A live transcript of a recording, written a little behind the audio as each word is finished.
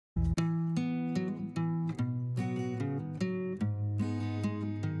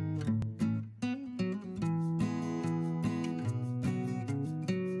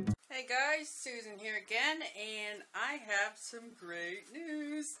Susan here again, and I have some great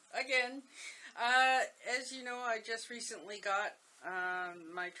news again. As you know, I just recently got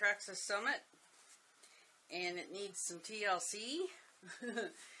my Traxxas Summit, and it needs some TLC.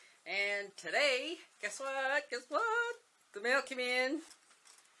 And today, guess what? The mail came in,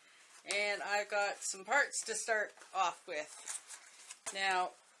 and I've got some parts to start off with. Now,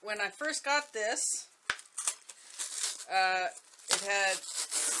 when I first got this, it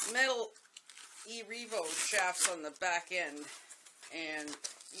had metal E-Revo shafts on the back end, and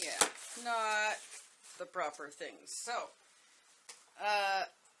yeah, not the proper things. So,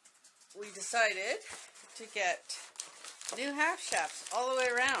 we decided to get new half shafts all the way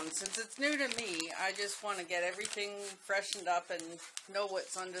around. Since it's new to me, I just want to get everything freshened up and know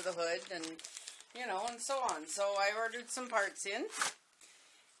what's under the hood and, you know, and so on. So I ordered some parts in,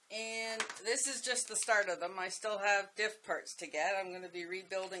 and this is just the start of them. I still have diff parts to get. I'm going to be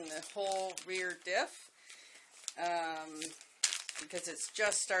rebuilding the whole rear diff because it's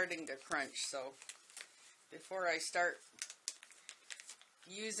just starting to crunch. So before I start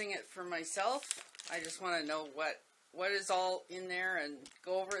using it for myself, I just want to know what is all in there and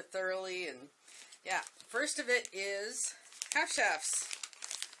go over it thoroughly. And yeah, first of it is half shafts.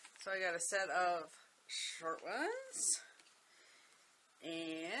 So I got a set of short ones,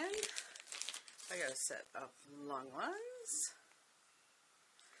 and I got a set of long ones.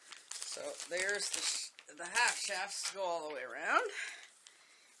 So there's the half shafts to go all the way around.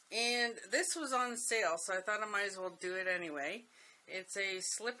 And this was on sale, so I thought I might as well do it anyway. It's a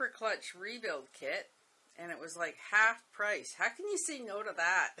slipper clutch rebuild kit, and it was like half price. How can you say no to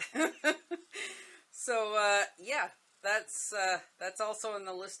that? So yeah, that's also in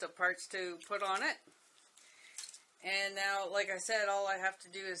the list of parts to put on it. And now, like I said, all I have to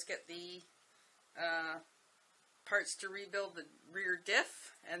do is get the parts to rebuild the rear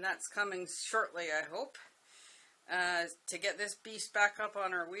diff, and that's coming shortly, I hope, to get this beast back up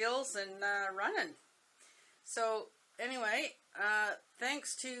on our wheels and running. So anyway,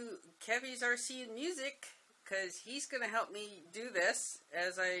 thanks to Kevys Rc and Music, because he's going to help me do this.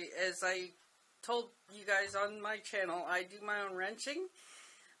 As I told you guys on my channel, I do my own wrenching,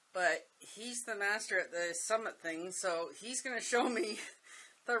 but he's the master at the Summit thing, so he's going to show me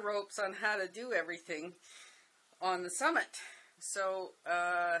the ropes on how to do everything on the Summit. So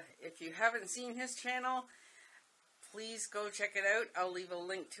if you haven't seen his channel, please go check it out. I'll leave a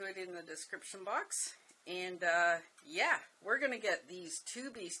link to it in the description box. And yeah, we're going to get these two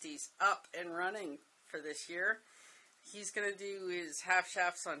beasties up and running for this year. He's going to do his half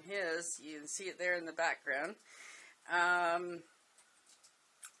shafts on his. You can see it there in the background.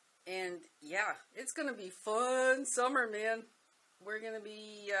 And yeah, it's going to be fun summer, man. We're going to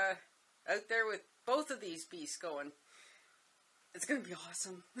be out there with both of these beasts going. It's going to be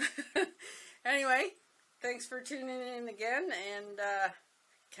awesome. Anyway, thanks for tuning in again, and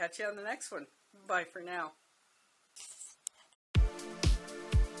catch you on the next one. Bye for now.